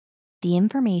The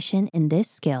information in this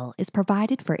skill is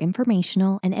provided for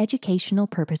informational and educational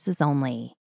purposes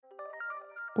only.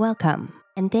 Welcome,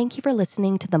 and thank you for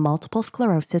listening to the Multiple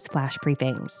Sclerosis Flash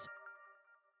Briefings.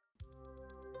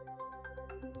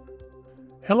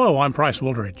 Hello, I'm Price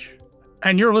Wooldridge,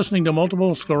 and you're listening to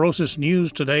Multiple Sclerosis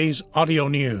News Today's audio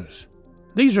news.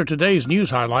 These are today's news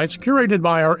highlights curated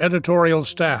by our editorial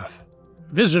staff.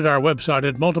 Visit our website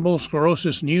at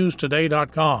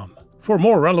multiplesclerosisnewstoday.com for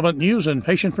more relevant news and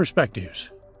patient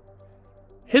perspectives.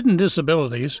 Hidden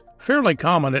disabilities, fairly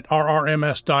common at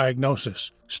RRMS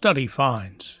diagnosis, study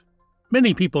finds.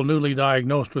 Many people newly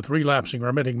diagnosed with relapsing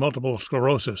remitting multiple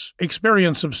sclerosis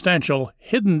experience substantial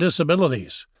hidden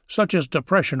disabilities, such as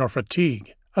depression or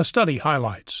fatigue, a study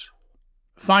highlights.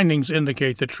 Findings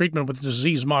indicate that treatment with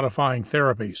disease-modifying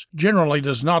therapies generally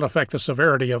does not affect the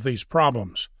severity of these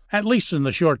problems, at least in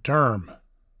the short term.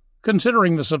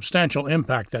 Considering the substantial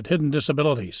impact that hidden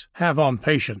disabilities have on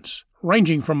patients,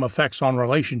 ranging from effects on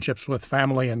relationships with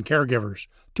family and caregivers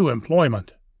to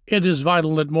employment, it is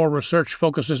vital that more research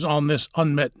focuses on this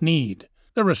unmet need,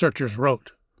 the researchers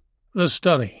wrote. The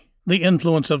study, The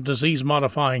Influence of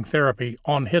Disease-Modifying Therapy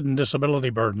on Hidden Disability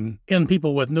Burden in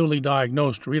People with Newly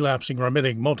Diagnosed Relapsing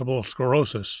Remitting Multiple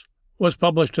Sclerosis, was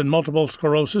published in Multiple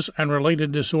Sclerosis and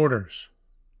Related Disorders.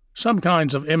 Some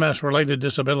kinds of MS-related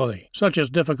disability, such as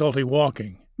difficulty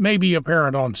walking, may be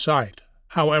apparent on sight.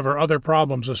 However, other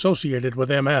problems associated with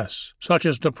MS, such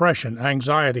as depression,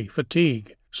 anxiety,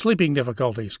 fatigue, sleeping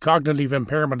difficulties, cognitive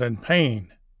impairment, and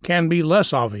pain, can be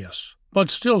less obvious, but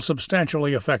still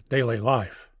substantially affect daily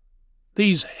life.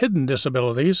 These hidden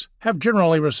disabilities have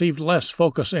generally received less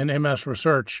focus in MS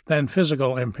research than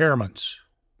physical impairments.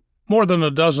 More than a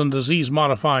dozen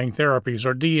disease-modifying therapies,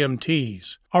 or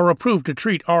DMTs, are approved to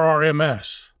treat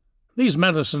RRMS. These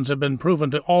medicines have been proven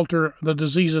to alter the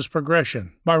disease's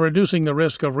progression by reducing the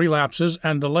risk of relapses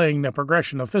and delaying the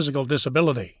progression of physical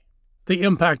disability. The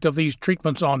impact of these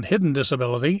treatments on hidden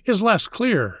disability is less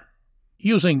clear.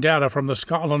 Using data from the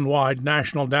Scotland-wide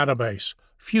national database,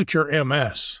 Future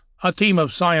MS, a team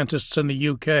of scientists in the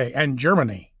UK and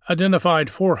Germany identified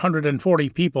 440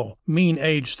 people, mean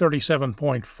age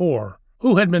 37.4,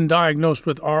 who had been diagnosed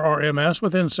with RRMS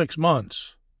within 6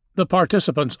 months. The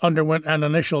participants underwent an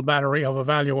initial battery of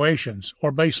evaluations,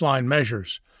 or baseline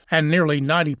measures, and nearly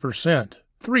 90%,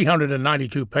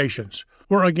 392 patients,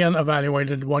 were again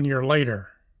evaluated 1 year later.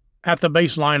 At the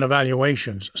baseline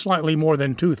evaluations, slightly more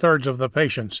than two-thirds of the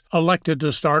patients elected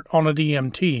to start on a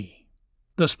DMT.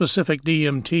 The specific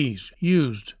DMTs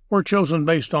used were chosen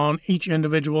based on each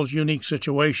individual's unique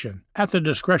situation, at the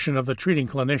discretion of the treating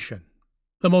clinician.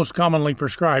 The most commonly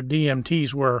prescribed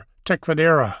DMTs were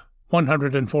Tecfidera,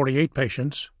 148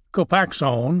 patients,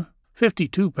 Copaxone,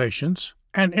 52 patients,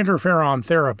 and interferon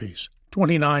therapies,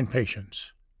 29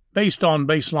 patients. Based on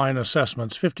baseline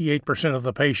assessments, 58% of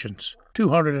the patients,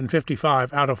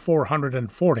 255 out of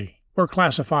 440, were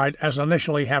classified as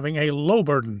initially having a low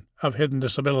burden of hidden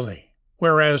disability,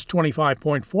 whereas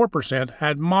 25.4%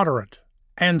 had moderate,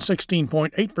 and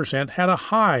 16.8% had a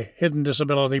high hidden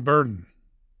disability burden.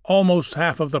 Almost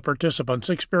half of the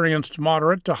participants experienced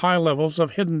moderate to high levels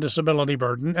of hidden disability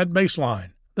burden at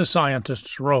baseline, the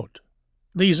scientists wrote.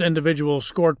 These individuals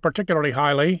scored particularly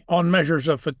highly on measures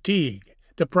of fatigue,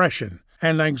 depression,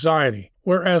 and anxiety,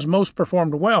 whereas most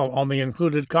performed well on the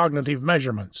included cognitive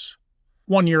measurements.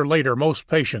 1 year later, most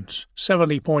patients,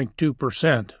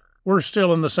 70.2%, were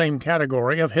still in the same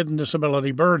category of hidden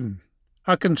disability burden.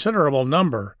 A considerable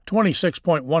number,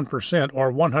 26.1%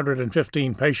 or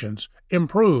 115 patients,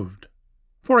 improved.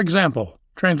 For example,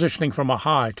 transitioning from a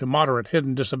high to moderate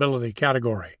hidden disability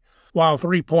category, while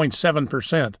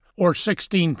 3.7% or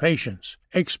 16 patients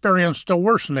experienced a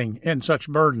worsening in such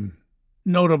burden.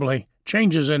 Notably,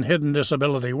 changes in hidden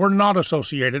disability were not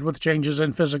associated with changes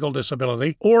in physical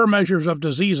disability or measures of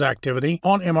disease activity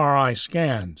on MRI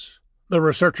scans. The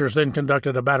researchers then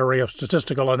conducted a battery of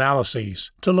statistical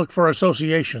analyses to look for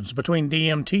associations between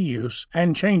DMT use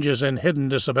and changes in hidden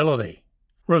disability.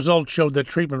 Results showed that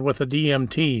treatment with the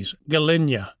DMTs,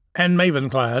 Gilenya, and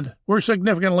Mavenclad were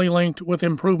significantly linked with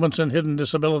improvements in hidden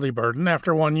disability burden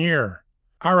after 1 year.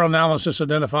 Our analysis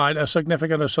identified a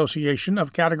significant association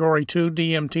of Category 2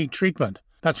 DMT treatment,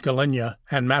 that's Gilenya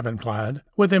and Mavenclad,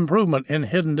 with improvement in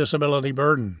hidden disability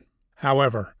burden.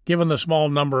 However, given the small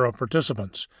number of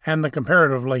participants and the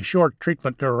comparatively short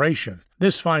treatment duration,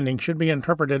 this finding should be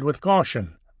interpreted with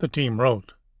caution, the team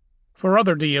wrote. For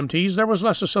other DMTs, there was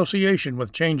less association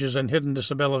with changes in hidden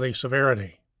disability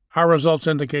severity. Our results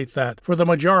indicate that, for the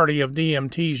majority of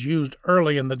DMTs used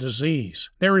early in the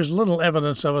disease, there is little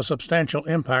evidence of a substantial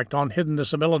impact on hidden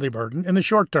disability burden in the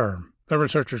short term, the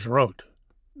researchers wrote.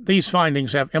 These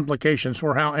findings have implications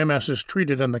for how MS is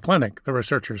treated in the clinic, the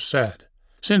researchers said,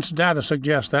 since data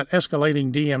suggests that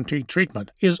escalating DMT treatment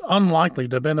is unlikely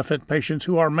to benefit patients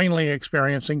who are mainly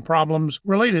experiencing problems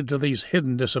related to these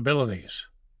hidden disabilities.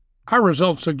 Our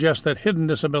results suggest that hidden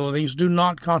disabilities do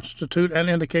not constitute an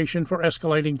indication for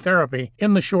escalating therapy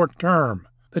in the short term,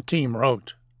 the team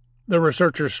wrote. The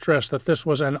researchers stressed that this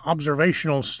was an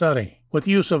observational study, with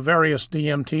use of various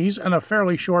DMTs and a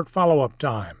fairly short follow-up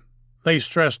time. They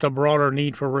stressed a broader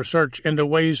need for research into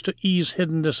ways to ease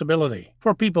hidden disability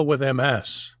for people with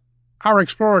MS. Our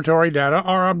exploratory data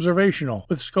are observational,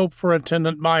 with scope for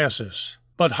attendant biases,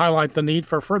 but highlight the need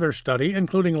for further study,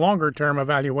 including longer-term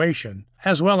evaluation,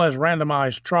 as well as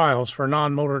randomized trials for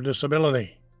non-motor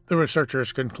disability, the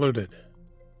researchers concluded.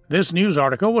 This news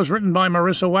article was written by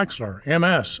Marissa Wexler,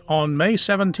 MS, on May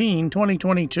 17,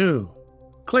 2022.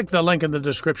 Click the link in the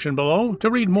description below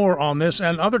to read more on this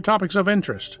and other topics of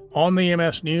interest on the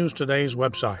MS News Today's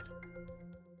website.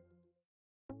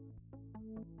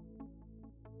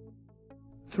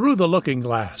 Through the Looking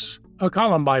Glass, a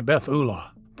column by Beth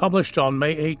Ula, published on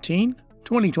May 18,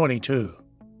 2022.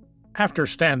 After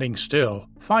standing still,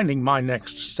 finding my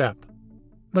next step.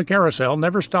 The carousel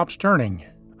never stops turning.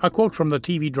 A quote from the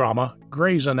TV drama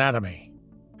Grey's Anatomy.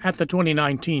 At the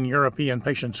 2019 European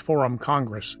Patients Forum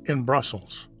Congress in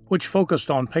Brussels, which focused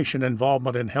on patient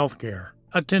involvement in healthcare,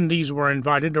 attendees were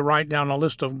invited to write down a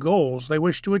list of goals they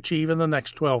wished to achieve in the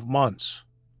next 12 months.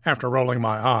 After rolling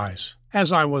my eyes,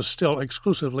 as I was still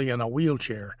exclusively in a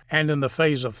wheelchair and in the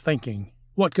phase of thinking,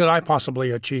 what could I possibly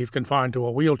achieve confined to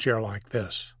a wheelchair like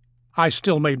this? I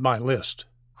still made my list.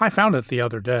 I found it the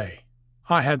other day.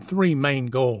 I had 3 main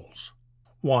goals.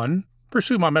 1.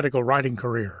 Pursue my medical writing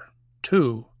career.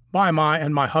 2. Buy my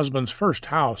and my husband's first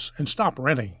house and stop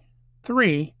renting.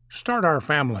 3. Start our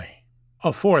family. A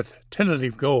 4th,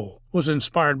 tentative goal was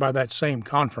inspired by that same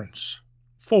conference.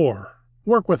 4.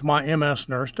 Work with my MS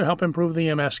nurse to help improve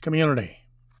the MS community.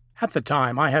 At the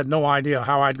time, I had no idea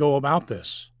how I'd go about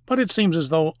this, but it seems as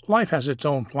though life has its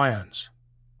own plans.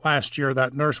 Last year,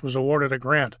 that nurse was awarded a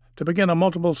grant to begin a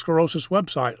multiple sclerosis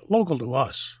website local to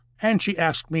us, and she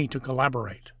asked me to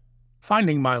collaborate.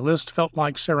 Finding my list felt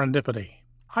like serendipity.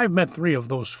 I've met 3 of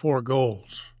those 4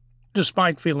 goals,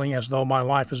 despite feeling as though my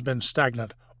life has been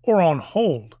stagnant or on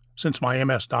hold since my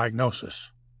MS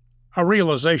diagnosis. A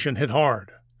realization hit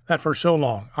hard that for so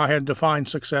long I had defined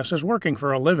success as working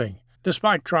for a living,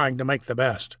 despite trying to make the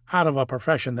best out of a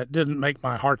profession that didn't make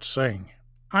my heart sing.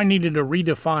 I needed to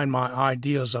redefine my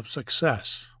ideas of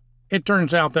success. It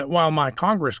turns out that while my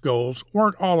Congress goals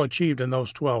weren't all achieved in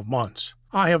those 12 months,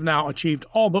 I have now achieved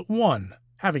all but one,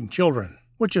 having children,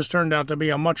 which has turned out to be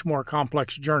a much more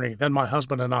complex journey than my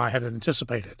husband and I had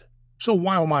anticipated. So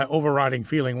while my overriding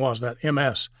feeling was that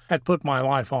MS had put my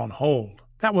life on hold,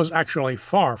 that was actually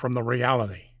far from the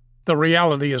reality. The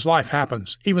reality is life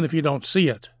happens, even if you don't see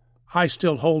it. I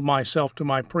still hold myself to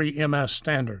my pre-MS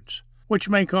standards, which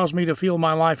may cause me to feel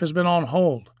my life has been on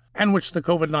hold, and which the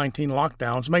COVID-19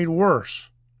 lockdowns made worse.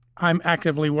 I'm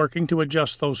actively working to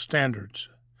adjust those standards.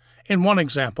 In one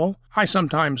example, I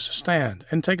sometimes stand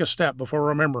and take a step before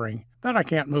remembering that I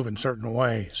can't move in certain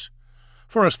ways.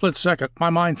 For a split second, my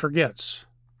mind forgets.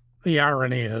 The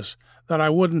irony is that I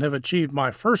wouldn't have achieved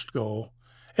my first goal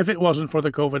if it wasn't for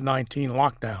the COVID-19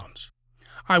 lockdowns.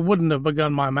 I wouldn't have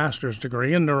begun my master's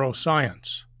degree in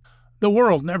neuroscience. The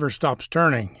world never stops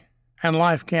turning, and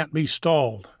life can't be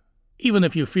stalled. Even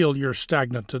if you feel you're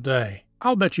stagnant today,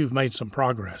 I'll bet you've made some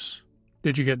progress.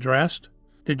 Did you get dressed?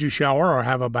 Did you shower or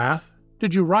have a bath?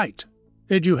 Did you write?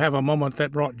 Did you have a moment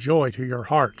that brought joy to your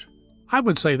heart? I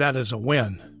would say that is a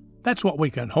win. That's what we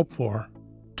can hope for.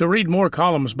 To read more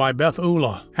columns by Beth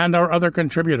Ula and our other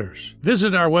contributors,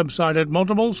 visit our website at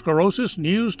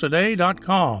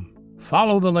multiplesclerosisnewstoday.com.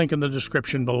 Follow the link in the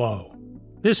description below.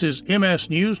 This is MS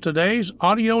News Today's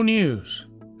audio news.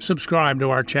 Subscribe to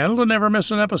our channel to never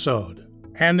miss an episode.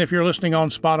 And if you're listening on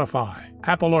Spotify,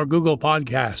 Apple or Google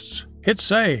Podcasts, hit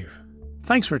save.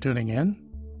 Thanks for tuning in.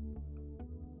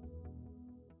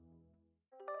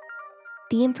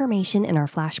 The information in our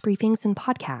flash briefings and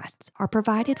podcasts are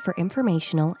provided for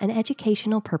informational and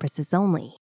educational purposes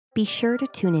only. Be sure to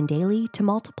tune in daily to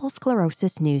Multiple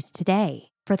Sclerosis News Today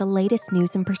for the latest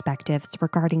news and perspectives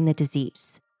regarding the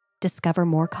disease. Discover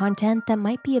more content that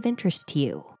might be of interest to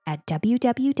you at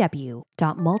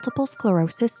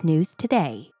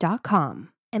www.multiplesclerosisnewstoday.com.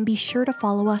 And be sure to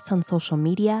follow us on social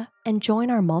media and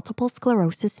join our Multiple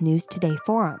Sclerosis News Today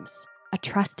forums, a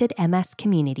trusted MS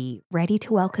community ready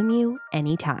to welcome you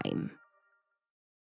anytime.